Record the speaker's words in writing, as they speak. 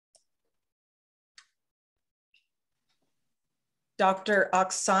Dr.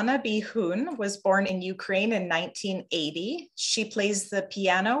 Oksana Bihun was born in Ukraine in 1980. She plays the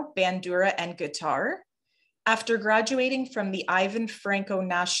piano, bandura, and guitar. After graduating from the Ivan Franko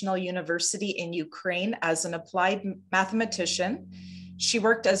National University in Ukraine as an applied mathematician, she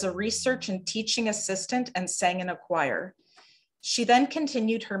worked as a research and teaching assistant and sang in a choir. She then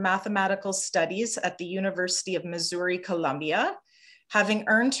continued her mathematical studies at the University of Missouri, Columbia. Having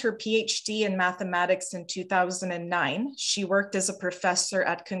earned her PhD in mathematics in 2009, she worked as a professor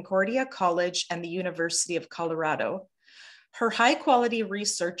at Concordia College and the University of Colorado. Her high-quality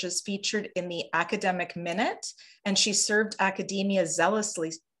research is featured in the Academic Minute, and she served academia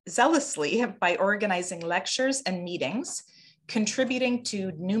zealously by organizing lectures and meetings, contributing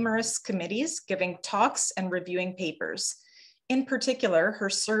to numerous committees, giving talks, and reviewing papers. In particular, her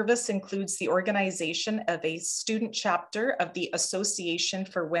service includes the organization of a student chapter of the Association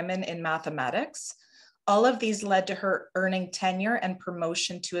for Women in Mathematics. All of these led to her earning tenure and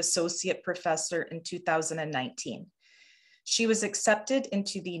promotion to associate professor in 2019. She was accepted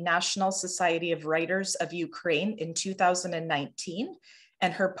into the National Society of Writers of Ukraine in 2019,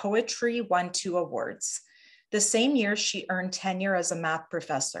 and her poetry won 2 awards. The same year, she earned tenure as a math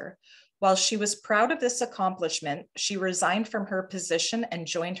professor. While she was proud of this accomplishment, she resigned from her position and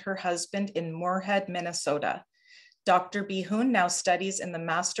joined her husband in Moorhead, Minnesota. Dr. Bihun now studies in the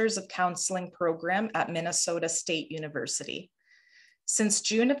Masters of Counseling program at Minnesota State University. Since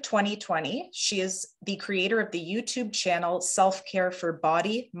June of 2020, she is the creator of the YouTube channel Self-Care for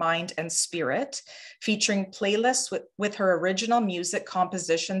Body, Mind, and Spirit, featuring playlists with her original music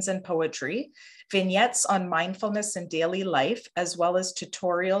compositions and poetry, vignettes on mindfulness in daily life, as well as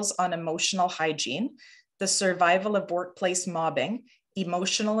tutorials on emotional hygiene, the survival of workplace mobbing,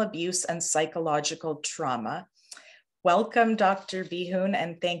 emotional abuse, and psychological trauma. Welcome, Dr. Bihun,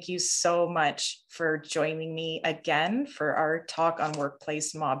 and thank you so much for joining me again for our talk on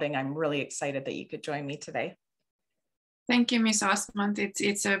workplace mobbing. I'm really excited that you could join me today. Thank you, Ms. Osmond.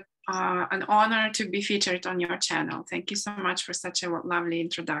 It's an honor to be featured on your channel. Thank you so much for such a lovely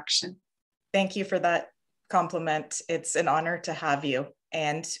introduction. Thank you for that compliment. It's an honor to have you.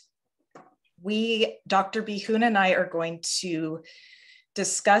 And Dr. Bihun and I are going to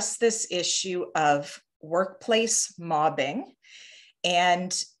discuss this issue of workplace mobbing.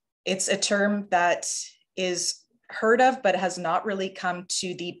 And it's a term that is heard of, but has not really come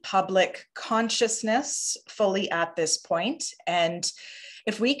to the public consciousness fully at this point. And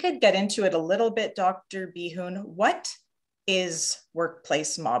if we could get into it a little bit, Dr. Bihun, what is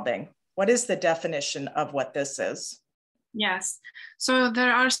workplace mobbing? What is the definition of what this is? Yes, so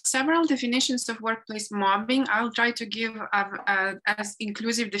there are several definitions of workplace mobbing. I'll try to give as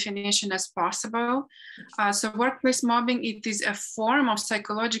inclusive definition as possible. So workplace mobbing, it is a form of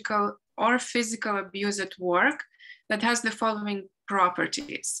psychological or physical abuse at work that has the following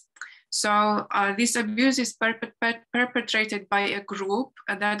properties. So this abuse is perpetrated by a group.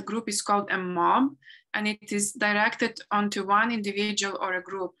 That group is called a mob, and it is directed onto one individual or a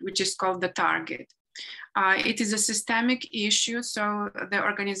group, which is called the target. It is a systemic issue, so the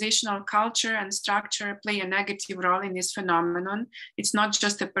organizational culture and structure play a negative role in this phenomenon. It's not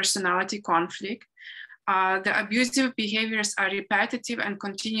just a personality conflict. The abusive behaviors are repetitive and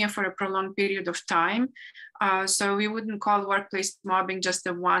continue for a prolonged period of time. So we wouldn't call workplace mobbing just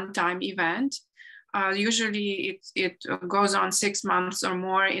a one-time event. Usually it goes on 6 months or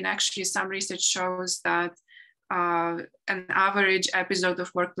more, and actually some research shows that an average episode of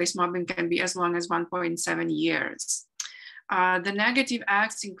workplace mobbing can be as long as 1.7 years. The negative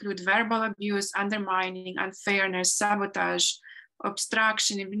acts include verbal abuse, undermining, unfairness, sabotage,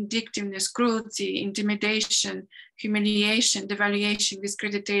 obstruction, vindictiveness, cruelty, intimidation, humiliation, devaluation,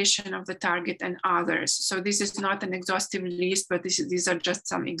 discreditation of the target, and others. So this is not an exhaustive list, but these are just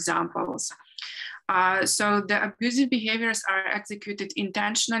some examples. So the abusive behaviors are executed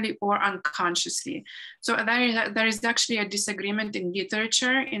intentionally or unconsciously. So there is actually a disagreement in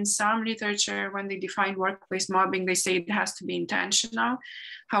literature. In some literature, when they define workplace mobbing, they say it has to be intentional.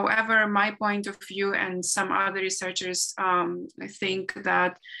 However, my point of view and some other researchers think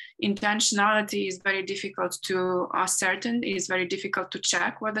that intentionality is very difficult to ascertain. It is very difficult to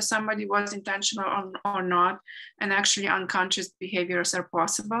check whether somebody was intentional or not, and actually unconscious behaviors are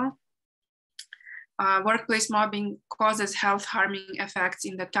possible. Workplace mobbing causes health-harming effects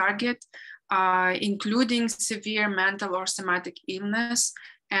in the target, including severe mental or somatic illness.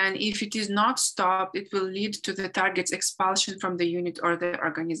 And if it is not stopped, it will lead to the target's expulsion from the unit or the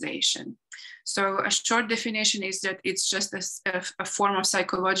organization. So a short definition is that it's just a form of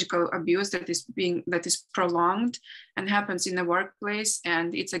psychological abuse that is prolonged and happens in the workplace,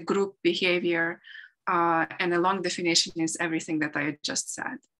 and it's a group behavior And a long definition is everything that I just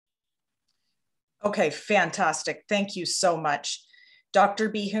said. Okay, fantastic. Thank you so much. Dr.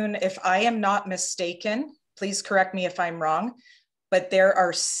 Bihun, if I am not mistaken, please correct me if I'm wrong, but there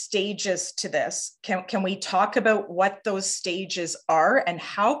are stages to this. Can we talk about what those stages are and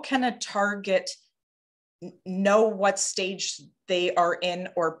how can a target know what stage they are in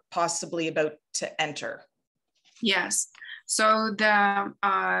or possibly about to enter? Yes. So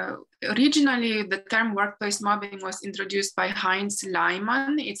originally the term workplace mobbing was introduced by Heinz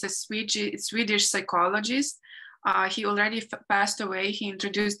Lyman. It's a Swedish psychologist. He already passed away. He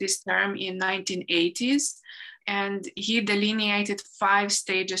introduced this term in 1980s, and he delineated 5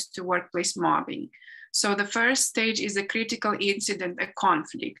 stages to workplace mobbing. So the first stage is a critical incident, a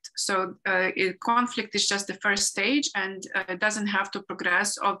conflict. So conflict is just the first stage, and it doesn't have to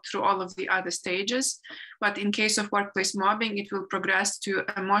progress through all of the other stages. But in case of workplace mobbing, it will progress to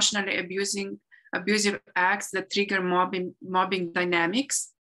emotionally abusive acts that trigger mobbing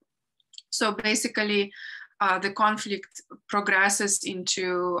dynamics. So basically, the conflict progresses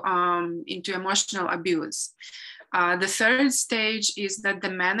into emotional abuse. The third stage is that the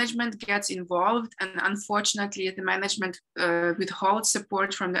management gets involved, and unfortunately the management withholds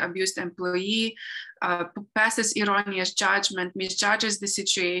support from the abused employee, passes erroneous judgment, misjudges the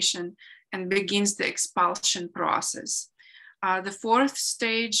situation, and begins the expulsion process. The fourth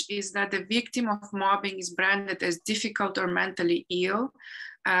stage is that the victim of mobbing is branded as difficult or mentally ill.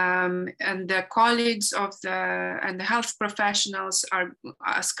 And the colleagues and the health professionals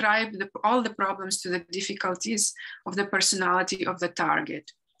ascribe all the problems to the difficulties of the personality of the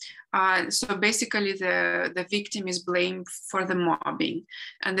target. So basically the victim is blamed for the mobbing.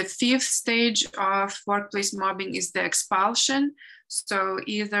 And the fifth stage of workplace mobbing is the expulsion. So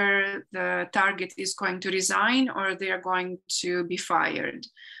either the target is going to resign or they are going to be fired.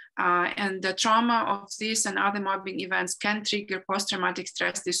 And the trauma of this and other mobbing events can trigger post-traumatic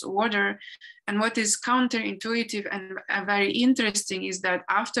stress disorder. And what is counterintuitive and very interesting is that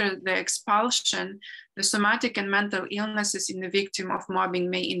after the expulsion, the somatic and mental illnesses in the victim of mobbing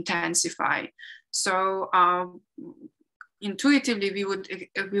may intensify. So intuitively,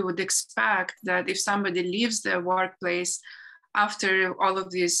 we would expect that if somebody leaves the workplace after all of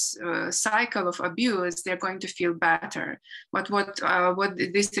this cycle of abuse, they're going to feel better. But what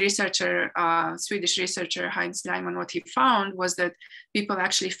this researcher, Swedish researcher Heinz Lyman, what he found was that people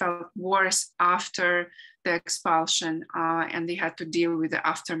actually felt worse after the expulsion, and they had to deal with the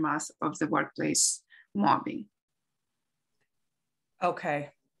aftermath of the workplace mobbing. Okay.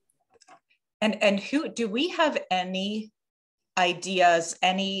 And do we have any ideas,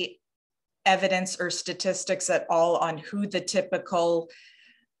 any evidence or statistics at all on who the typical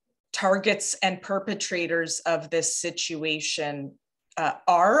targets and perpetrators of this situation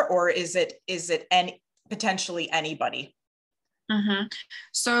are, or is it potentially anybody? Mm-hmm.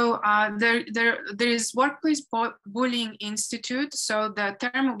 So there is Workplace Bullying Institute. So the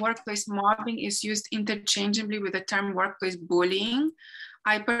term workplace mobbing is used interchangeably with the term workplace bullying.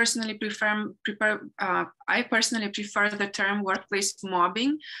 I personally prefer the term workplace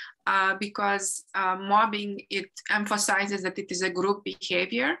mobbing because mobbing, it emphasizes that it is a group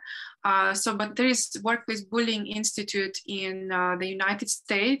behavior. But there is Workplace Bullying Institute in the United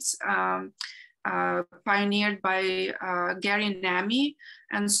States, pioneered by Gary Nami.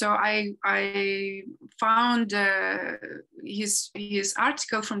 And so I found his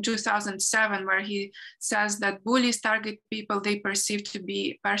article from 2007, where he says that bullies target people they perceive to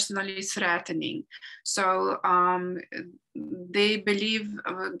be personally threatening. So they believe,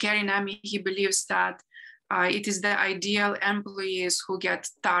 Gary Nami, he believes that it is the ideal employees who get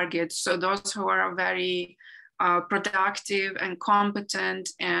targeted. So those who are very productive and competent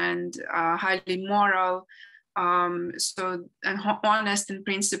and highly moral, and honest in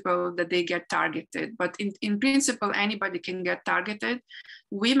principle, that they get targeted. But in principle, anybody can get targeted.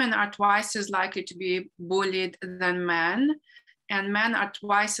 Women are twice as likely to be bullied than men, and men are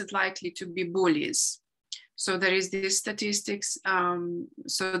twice as likely to be bullies. So there is these statistics.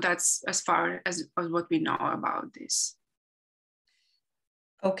 So that's as far as what we know about this.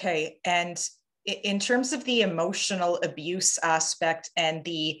 Okay, and in terms of the emotional abuse aspect and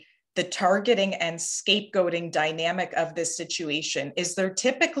the targeting and scapegoating dynamic of this situation, is there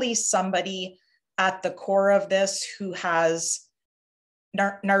typically somebody at the core of this who has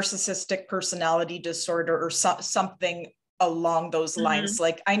narcissistic personality disorder or something along those lines? Mm-hmm.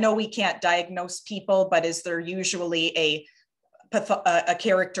 Like, I know we can't diagnose people, but is there usually a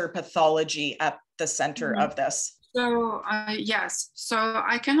character pathology at the center mm-hmm. of this? So yes, so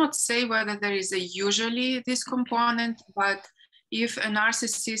I cannot say whether there is usually this component, but if a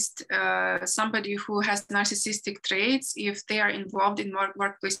narcissist, somebody who has narcissistic traits, if they are involved in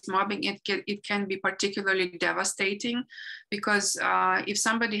workplace mobbing, it can be particularly devastating, because if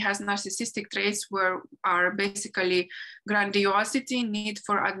somebody has narcissistic traits are basically grandiosity, need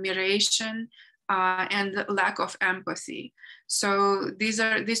for admiration, and lack of empathy. So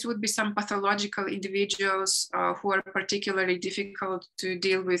these would be some pathological individuals who are particularly difficult to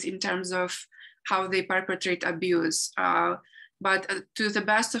deal with in terms of how they perpetrate abuse. But to the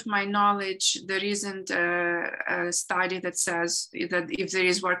best of my knowledge, there isn't a study that says that if there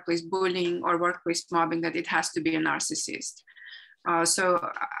is workplace bullying or workplace mobbing, that it has to be a narcissist. So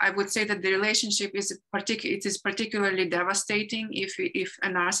I would say that the relationship is particularly devastating if a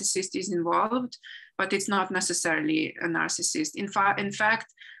narcissist is involved, but it's not necessarily a narcissist. In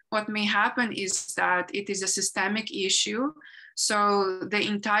fact, what may happen is that it is a systemic issue. So the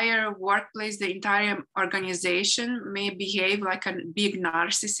entire workplace, the entire organization may behave like a big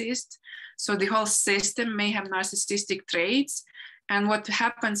narcissist. So the whole system may have narcissistic traits. And what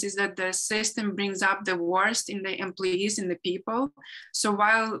happens is that the system brings up the worst in the employees, in the people. So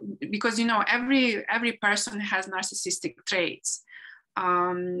because every person has narcissistic traits.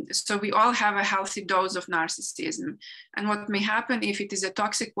 So we all have a healthy dose of narcissism. And what may happen if it is a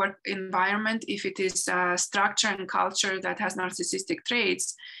toxic work environment, if it is a structure and culture that has narcissistic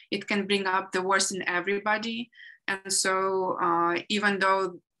traits, it can bring up the worst in everybody. And so even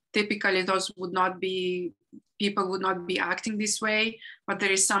though typically people would not be acting this way, but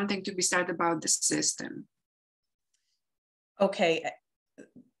there is something to be said about the system. Okay,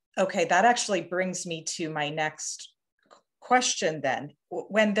 that actually brings me to my next question then.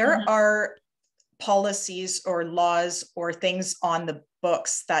 When there are policies or laws or things on the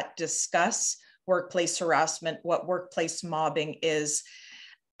books that discuss workplace harassment, what workplace mobbing is,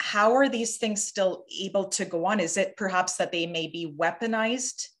 how are these things still able to go on? Is it perhaps that they may be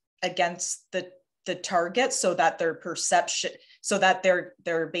weaponized against the target so that their perception, so that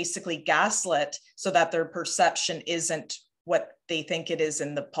they're basically gaslit so that their perception isn't what they think it is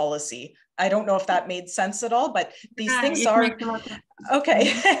in the policy? I don't know if that made sense at all, but these things are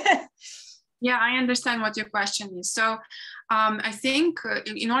okay. Yeah, I understand what your question is. So I think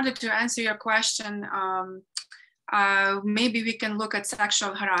in order to answer your question, maybe we can look at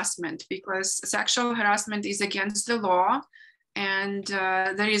sexual harassment, because sexual harassment is against the law. And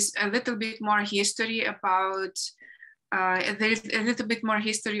there is a little bit more history about, there is a little bit more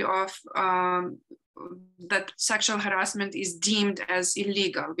history of that sexual harassment is deemed as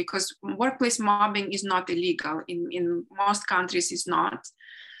illegal, because workplace mobbing is not illegal. In most countries it's not.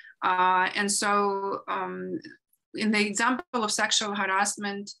 And so in the example of sexual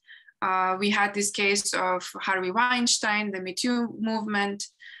harassment, we had this case of Harvey Weinstein, the Me Too movement.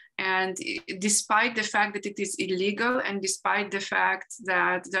 And despite the fact that it is illegal, and despite the fact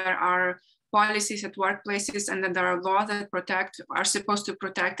that there are policies at workplaces and that there are laws that are supposed to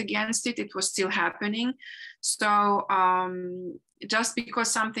protect against it, it was still happening. So just because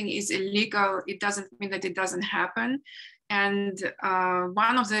something is illegal, it doesn't mean that it doesn't happen. And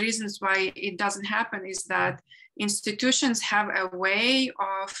one of the reasons why it doesn't happen is that institutions have a way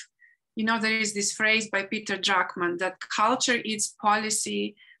of, there is this phrase by Peter Druckmann that culture eats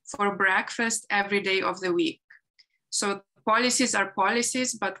policy for breakfast every day of the week. So policies are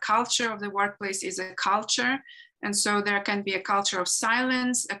policies, but culture of the workplace is a culture. And so there can be a culture of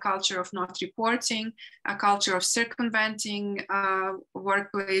silence, a culture of not reporting, a culture of circumventing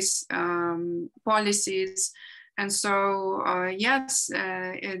workplace policies. And so, yes,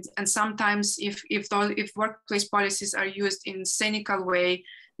 and sometimes if workplace policies are used in cynical way,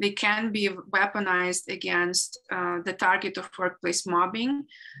 they can be weaponized against the target of workplace mobbing.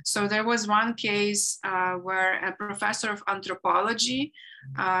 So there was one case where a professor of anthropology,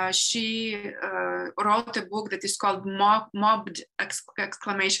 she wrote a book that is called Mobbed!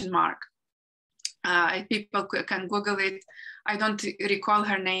 People can Google it. I don't recall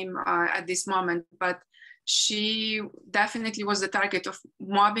her name at this moment, but she definitely was the target of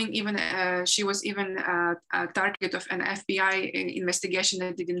mobbing. Even she was even a target of an FBI investigation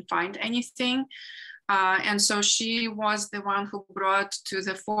that didn't find anything. And so she was the one who brought to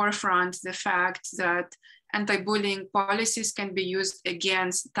the forefront the fact that anti-bullying policies can be used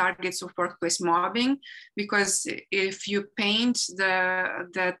against targets of workplace mobbing, because if you paint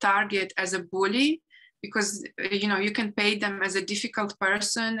the target as a bully, because you can paint them as a difficult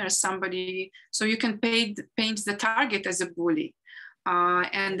person or somebody, so you can paint the target as a bully.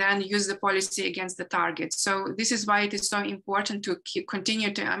 and then use the policy against the target. So this is why it is so important to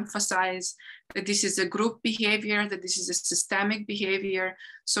continue to emphasize that this is a group behavior, that this is a systemic behavior,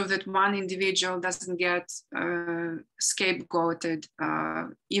 so that one individual doesn't get scapegoated,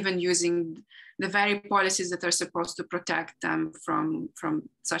 even using the very policies that are supposed to protect them from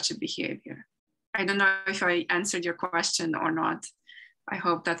such a behavior. I don't know if I answered your question or not. I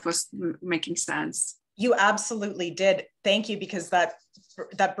hope that was making sense. You absolutely did. Thank you, because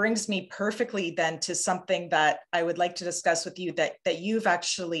that brings me perfectly then to something that I would like to discuss with you that you've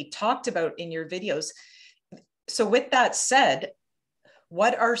actually talked about in your videos. So with that said,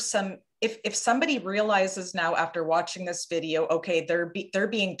 what are some, if somebody realizes now after watching this video, okay, they're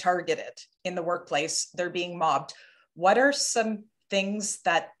being targeted in the workplace, they're being mobbed, what are some things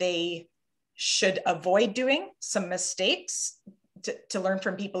that they should avoid doing, some mistakes to learn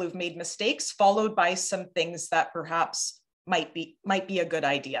from people who've made mistakes, followed by some things that perhaps might be a good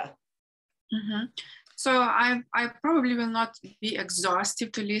idea? Mm-hmm. So I probably will not be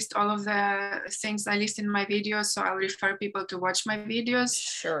exhaustive to list all of the things I list in my videos. So I'll refer people to watch my videos.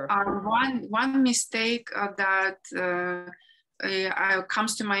 Sure. One mistake that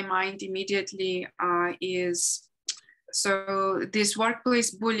comes to my mind immediately is, so this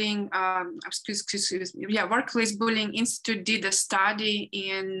workplace bullying, Workplace Bullying Institute did a study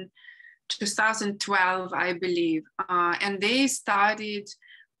in 2012, I believe, and they studied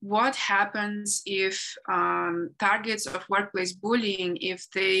what happens if targets of workplace bullying, if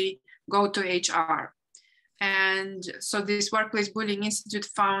they go to HR. And so this Workplace Bullying Institute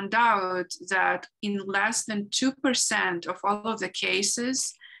found out that in less than 2% of all of the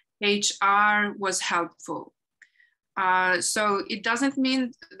cases, HR was helpful. So it doesn't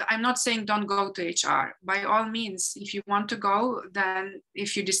mean, I'm not saying don't go to HR. By all means, if you want to go, then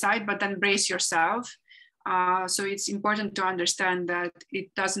if you decide, but then brace yourself. So it's important to understand that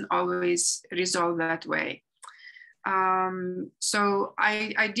it doesn't always resolve that way. So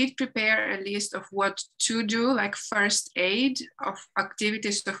I did prepare a list of what to do, like first aid of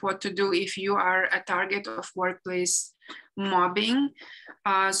activities of what to do if you are a target of workplace mobbing.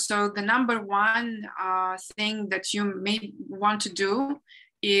 So the number one thing that you may want to do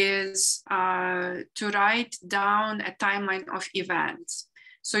is to write down a timeline of events.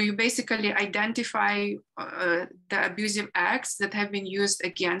 So you basically identify the abusive acts that have been used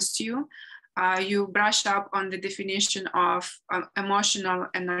against you. You brush up on the definition of emotional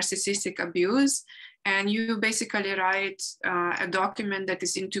and narcissistic abuse, and you basically write a document that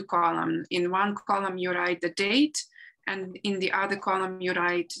is in two columns. In one column, you write the date, and in the other column, you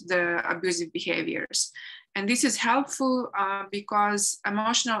write the abusive behaviors. And this is helpful because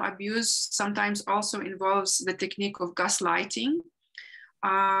emotional abuse sometimes also involves the technique of gaslighting.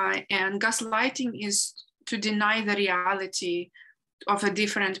 And gaslighting is to deny the reality of a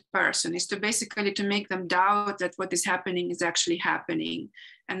different person, is to basically to make them doubt that what is happening is actually happening,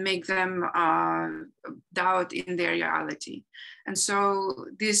 and make them doubt in their reality. And so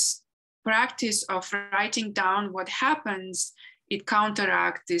this practice of writing down what happens, it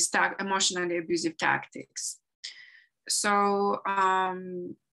counteracts these emotionally abusive tactics. So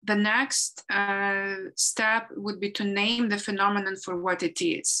the next step would be to name the phenomenon for what it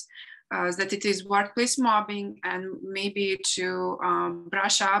is. That it is workplace mobbing, and maybe to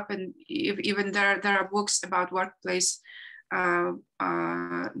brush up, and even there are books about workplace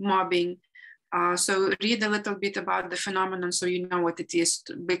mobbing. So read a little bit about the phenomenon so you know what it is,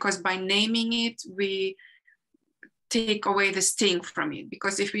 because by naming it, we take away the sting from it,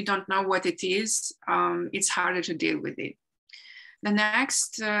 because if we don't know what it is, it's harder to deal with it. The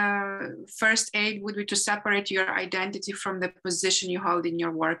next first aid would be to separate your identity from the position you hold in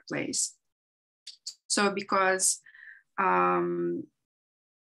your workplace. So because the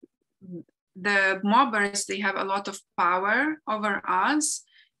mobbers, they have a lot of power over us.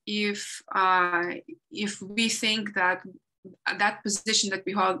 If we think that that position that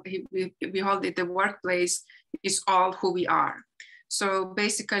we hold in the workplace is all who we are. So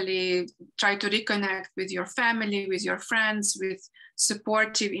basically try to reconnect with your family, with your friends, with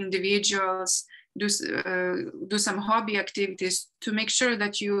supportive individuals, do some hobby activities to make sure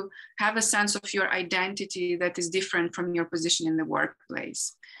that you have a sense of your identity that is different from your position in the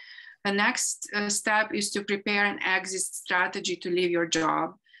workplace. The next step is to prepare an exit strategy to leave your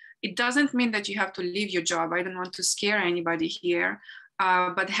job. It doesn't mean that you have to leave your job. I don't want to scare anybody here.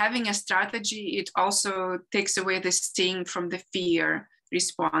 But having a strategy, it also takes away the sting from the fear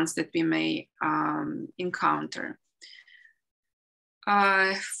response that we may encounter.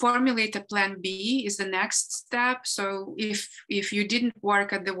 Formulate a plan B is the next step. So if you didn't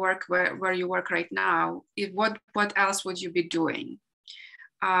work at the work where you work right now, what else would you be doing?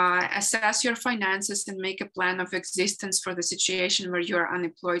 Assess your finances and make a plan of existence for the situation where you are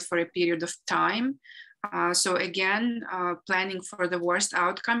unemployed for a period of time. So again, planning for the worst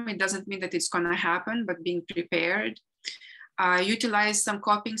outcome. It doesn't mean that it's going to happen, but being prepared. Utilize some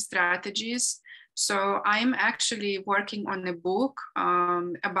coping strategies. So I'm actually working on a book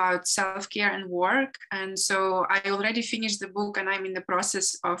about self-care and work. And so I already finished the book and I'm in the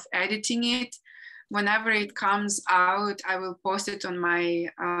process of editing it. Whenever it comes out, I will post it on my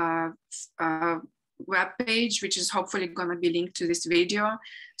webpage, which is hopefully going to be linked to this video.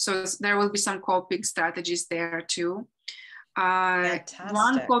 So there will be some coping strategies there too. Fantastic.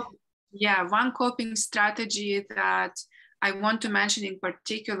 One coping strategy that I want to mention in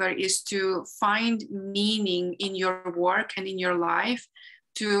particular is to find meaning in your work and in your life,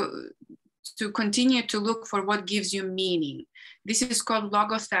 to continue to look for what gives you meaning. This is called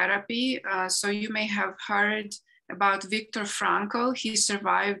logotherapy. So you may have heard about Viktor Frankl. He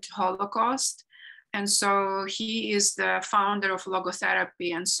survived Holocaust. And so he is the founder of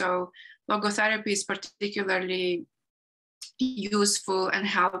logotherapy. And so logotherapy is particularly useful and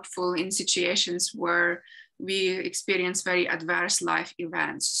helpful in situations where we experience very adverse life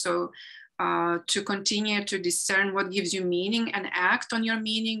events. So to continue to discern what gives you meaning and act on your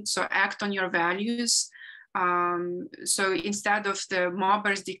meaning, so act on your values. So instead of the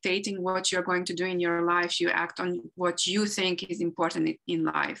mobbers dictating what you're going to do in your life, you act on what you think is important in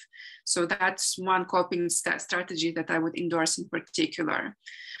life. So that's one coping strategy that I would endorse in particular.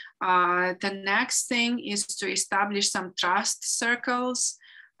 The next thing is to establish some trust circles.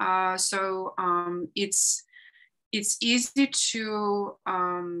 It's easy to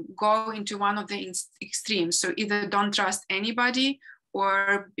go into one of the extremes. So either don't trust anybody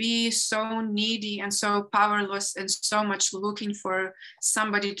or be so needy and so powerless and so much looking for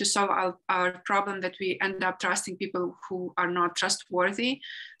somebody to solve our problem that we end up trusting people who are not trustworthy.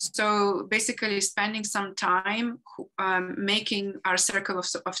 So basically spending some time making our circle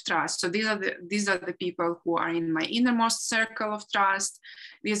of trust. So these are the people who are in my innermost circle of trust.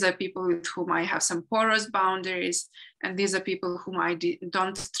 These are people with whom I have some porous boundaries, and these are people whom I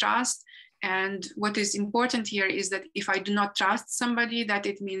don't trust. And what is important here is that if I do not trust somebody, that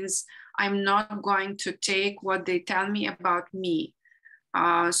it means I'm not going to take what they tell me about me.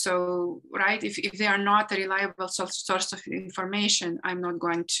 So, right, if they are not a reliable source of information, I'm not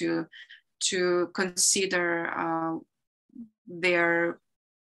going to consider their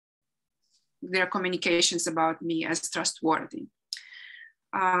communications about me as trustworthy.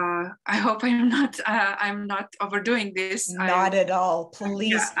 I hope I'm not overdoing this. Not at all.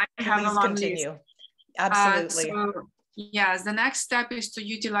 Please, I have a long continue. List. Absolutely. Yes, the next step is to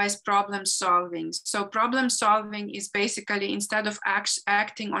utilize problem solving. So problem solving is basically, instead of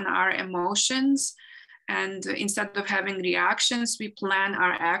acting on our emotions, and instead of having reactions, we plan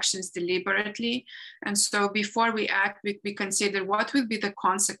our actions deliberately. And so before we act, we consider what will be the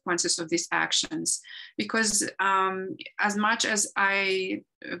consequences of these actions. Because as much as I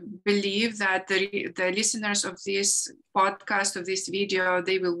believe that the listeners of this podcast, of this video,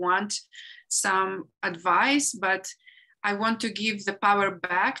 they will want some advice, but I want to give the power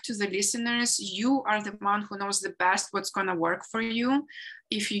back to the listeners. You are the one who knows the best what's going to work for you.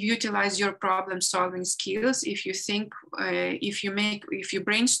 If you utilize your problem solving skills, if you think, if you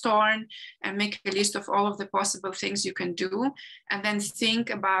brainstorm and make a list of all of the possible things you can do, and then think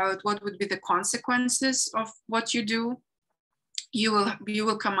about what would be the consequences of what you do, you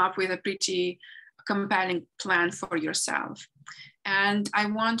will come up with a pretty compelling plan for yourself. And I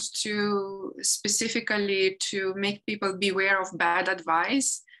want to specifically to make people beware of bad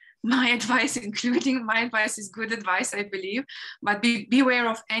advice. My advice is good advice, I believe, but beware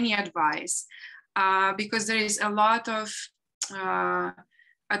of any advice because there is a lot of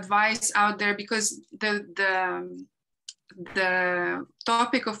advice out there, because the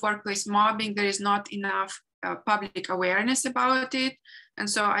topic of workplace mobbing, there is not enough public awareness about it. And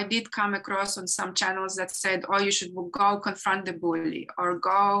so I did come across on some channels that said, oh, you should go confront the bully or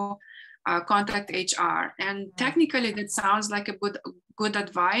go contact HR. And technically that sounds like a good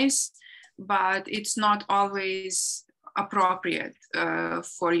advice, but it's not always appropriate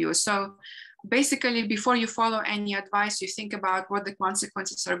for you. So basically, before you follow any advice, you think about what the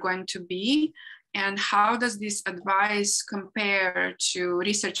consequences are going to be and how does this advice compare to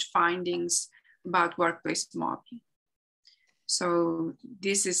research findings about workplace mobbing. So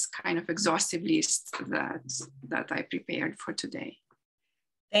this is kind of exhaustive list that I prepared for today.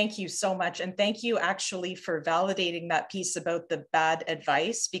 Thank you so much. And thank you actually for validating that piece about the bad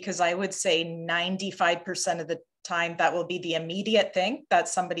advice, because I would say 95% of the time that will be the immediate thing that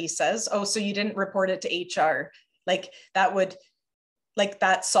somebody says, oh, so you didn't report it to HR. Like that would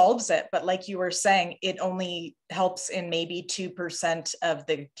that solves it. But like you were saying, it only helps in maybe 2% of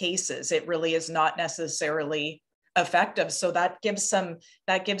the cases. It really is not necessarily effective. So that gives some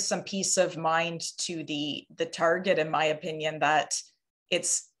peace of mind to the target, in my opinion, that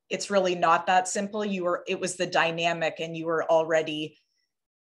it's really not that simple. It was the dynamic, and you were already,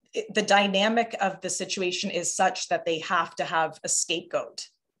 the dynamic of the situation is such that they have to have a scapegoat.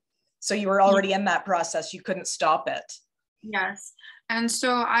 So you were already in that process. You couldn't stop it. Yes. And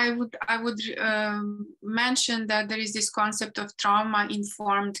so I would mention that there is this concept of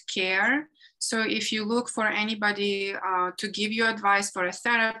trauma-informed care. So if you look for anybody to give you advice, for a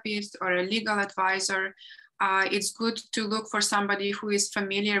therapist or a legal advisor, it's good to look for somebody who is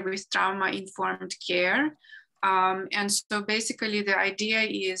familiar with trauma-informed care. And so basically the idea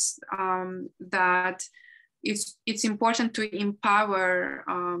is that it's important to empower,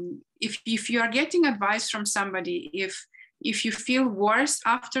 if you are getting advice from somebody, if you feel worse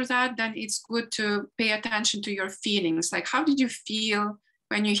after that, then it's good to pay attention to your feelings. Like, how did you feel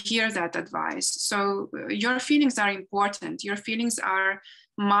when you hear that advice? So your feelings are important. Your feelings are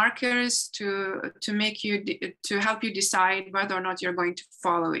markers to help you decide whether or not you're going to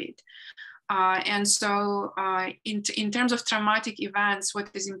follow it. And so in terms of traumatic events, what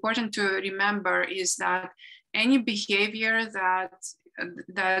is important to remember is that any behavior that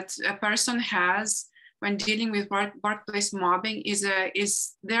a person has when dealing with workplace mobbing is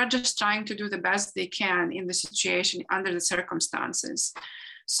they're just trying to do the best they can in the situation under the circumstances.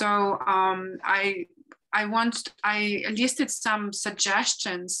 So I listed some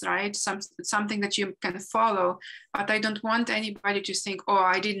suggestions, right? Something that you can follow, but I don't want anybody to think, oh,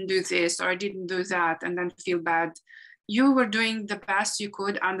 I didn't do this or I didn't do that, and then feel bad. You were doing the best you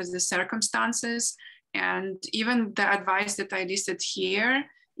could under the circumstances. And even the advice that I listed here,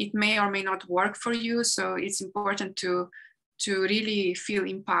 it may or may not work for you. So it's important to really feel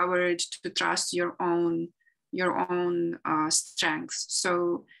empowered, to trust your own strengths.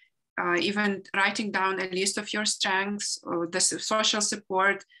 So even writing down a list of your strengths, or the social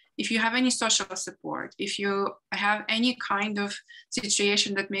support, if you have any social support, if you have any kind of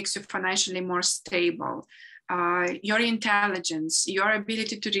situation that makes you financially more stable, your intelligence, your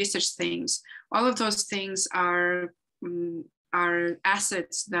ability to research things, all of those things are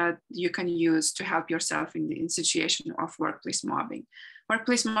assets that you can use to help yourself in situation of workplace mobbing.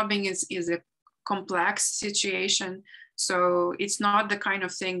 Workplace mobbing is a complex situation. So it's not the kind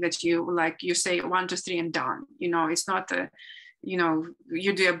of thing that you say 1, 2, 3 and done. It's not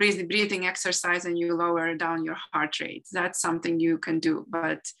you do a breathing exercise and you lower down your heart rate. That's something you can do.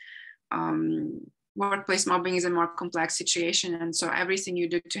 But workplace mobbing is a more complex situation. And so everything you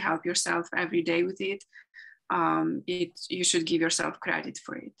do to help yourself every day with it, you should give yourself credit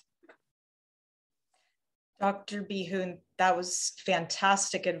for it. Dr. Bihun, that was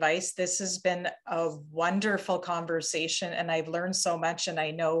fantastic advice. This has been a wonderful conversation, and I've learned so much, and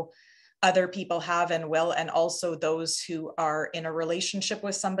I know other people have and will, and also those who are in a relationship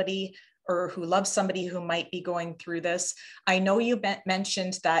with somebody or who love somebody who might be going through this. I know you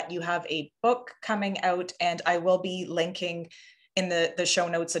mentioned that you have a book coming out, and I will be linking in the show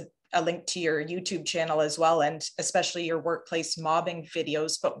notes a link to your YouTube channel as well, and especially your workplace mobbing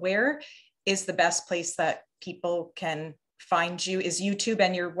videos. But where is the best place that people can find you? Is YouTube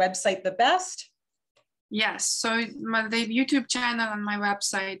and your website the best? Yes, so the YouTube channel and my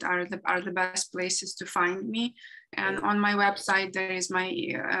website are the best places to find me. And on my website, there is my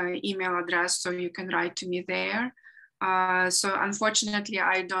email address, so you can write to me there. So unfortunately,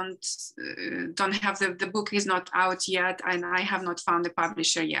 I don't have the book is not out yet, and I have not found a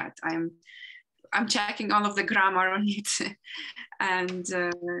publisher yet. I'm checking all of the grammar on it, and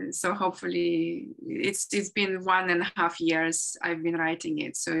so hopefully it's been 1.5 years I've been writing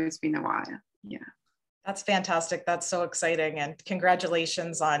it, so it's been a while. Yeah, that's fantastic. That's so exciting, and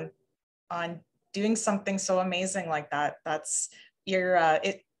congratulations on doing something so amazing like that. That's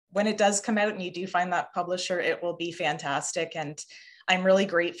when it does come out and you do find that publisher, it will be fantastic. And I'm really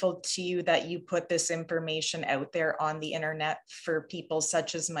grateful to you that you put this information out there on the internet for people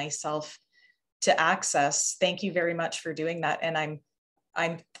such as myself to access. Thank you very much for doing that. And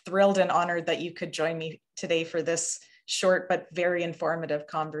I'm thrilled and honored that you could join me today for this short but very informative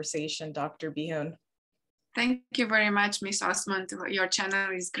conversation, Dr. Bihun. Thank you very much, Ms. Osman. Your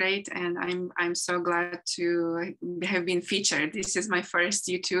channel is great, and I'm so glad to have been featured. This is my first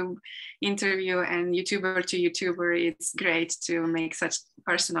YouTube interview, and YouTuber to YouTuber, it's great to make such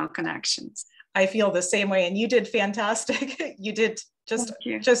personal connections. I feel the same way, and you did fantastic. You did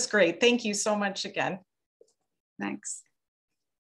just great. Thank you so much again. Thanks.